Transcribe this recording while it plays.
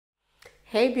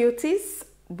Hey beauties,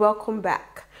 welcome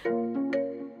back.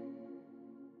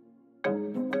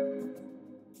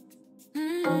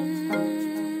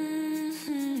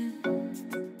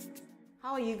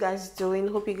 How are you guys doing?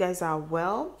 Hope you guys are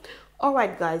well. All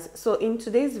right guys, so in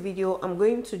today's video I'm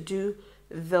going to do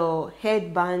the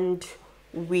headband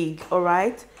wig. All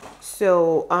right,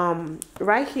 so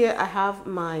right here I have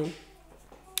my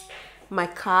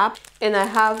cap and I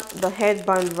have the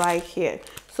headband right here.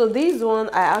 So this one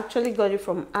I actually got it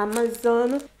from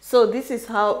Amazon. So this is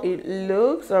how it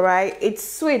looks. All right, it's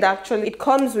sweet actually. It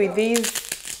comes with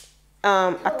these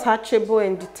attachable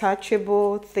and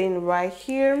detachable thing right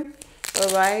here.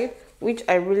 All right, which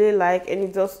I really like, and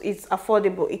it's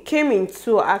affordable. It came in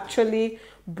two actually,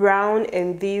 brown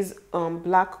and this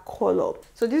black color.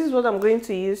 So this is what I'm going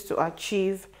to use to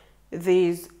achieve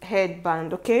this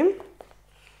headband. Okay,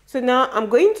 so now I'm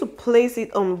going to place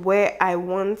it on where I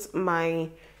want my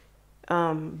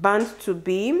band to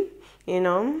be, you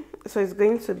know. So it's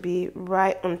going to be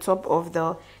right on top of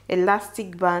the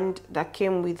elastic band that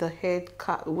came with the head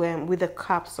cap, with the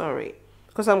cap, sorry,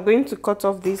 because I'm going to cut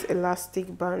off this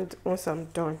elastic band once I'm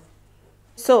done.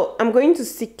 So I'm going to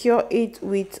secure it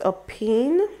with a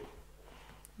pin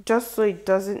just so it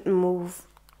doesn't move,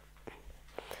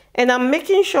 and I'm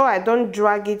making sure I don't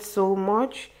drag it so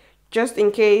much, just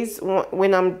in case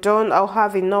when I'm done I'll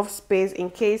have enough space in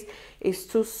case it's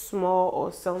too small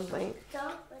or something.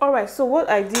 All right, so what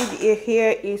I did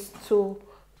here is to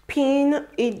pin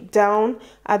it down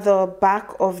at the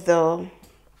back of the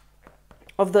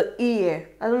ear.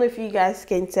 I don't know if you guys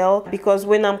can tell, because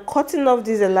when I'm cutting off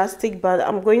this elastic band,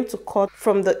 I'm going to cut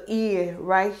from the ear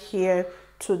right here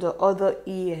to the other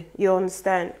ear. You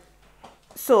understand?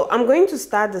 So I'm going to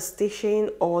start the stitching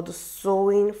or the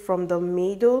sewing from the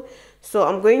middle. So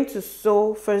I'm going to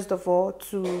sew first of all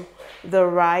to the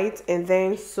right and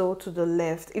then sew to the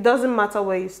left. It doesn't matter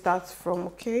where you start from,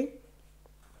 okay?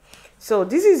 So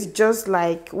this is just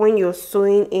like when you're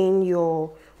sewing in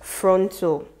your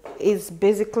frontal. It's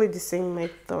basically the same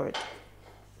method.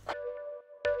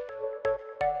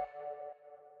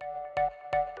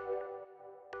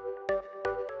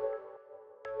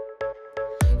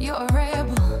 You're a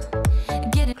rebel.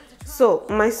 So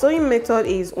my sewing method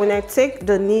is when I take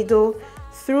the needle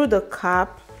through the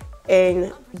cap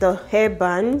and the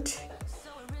hairband,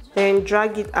 then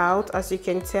drag it out, as you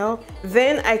can tell.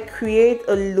 Then I create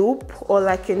a loop or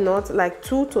like a knot, like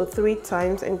 2 to 3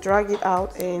 times, and drag it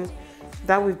out, and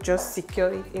that will just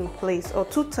secure it in place. Or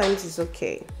 2 times is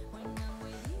okay.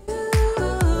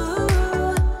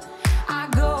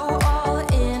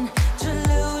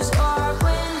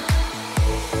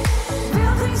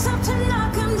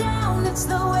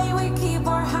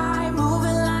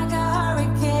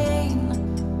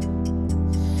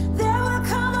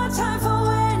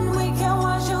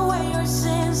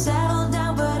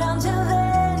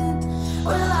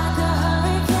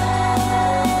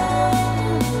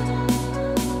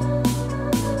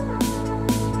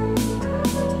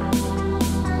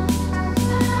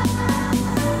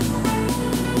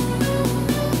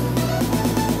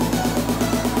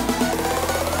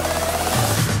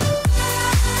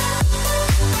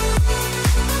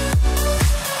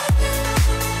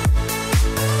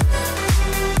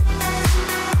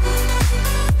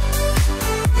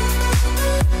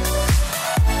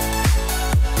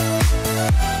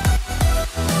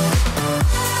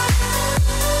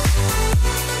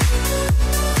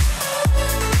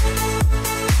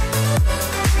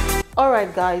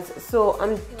 Alright guys, so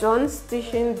I'm done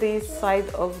stitching this side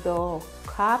of the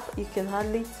cap. You can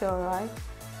hardly tell, right?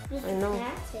 I know.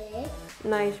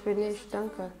 Nice, finish,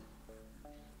 danke.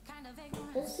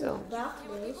 So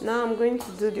now I'm going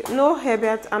to do the no,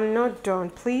 Herbert, I'm not done,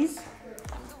 please.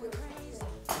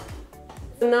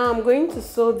 Now I'm going to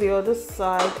sew the other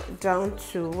side down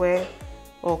to where,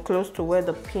 or close to where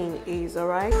the pin is.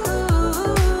 Alright.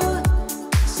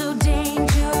 So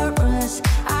dangerous,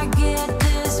 I get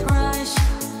this rush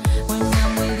when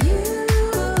I'm with you.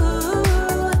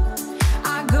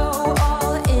 I go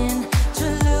all in to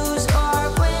lose or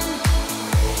win.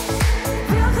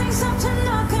 Real things up to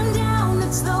knock 'em down.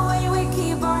 It's the way we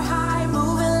keep our high,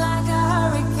 moving like a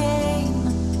hurricane.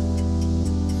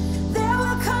 There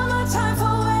will come a time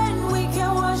for when we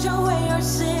can wash away our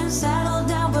sins, settle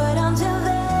down, but until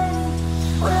then,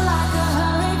 we're like a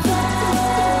hurricane.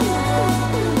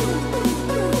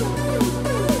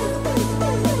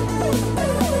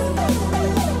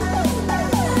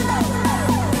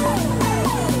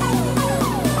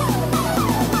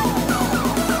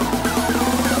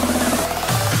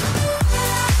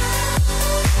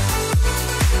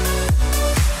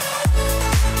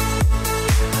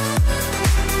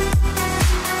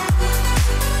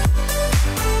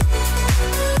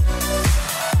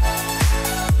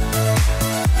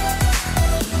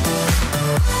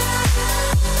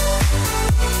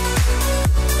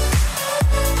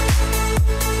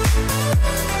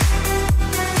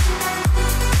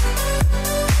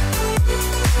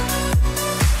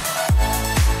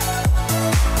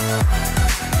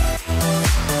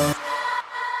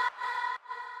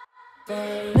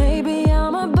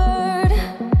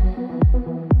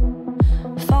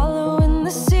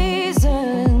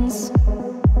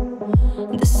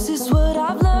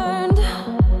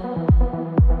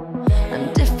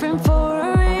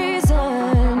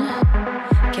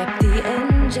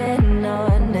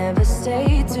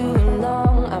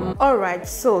 All right,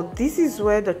 so this is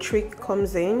where the trick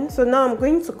comes in. So now I'm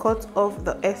going to cut off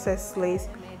the excess lace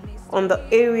on the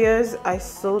areas I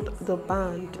sewed the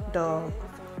band,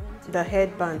 the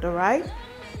headband. All right.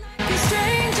 A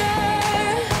stranger,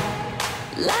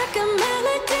 like a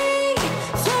melody.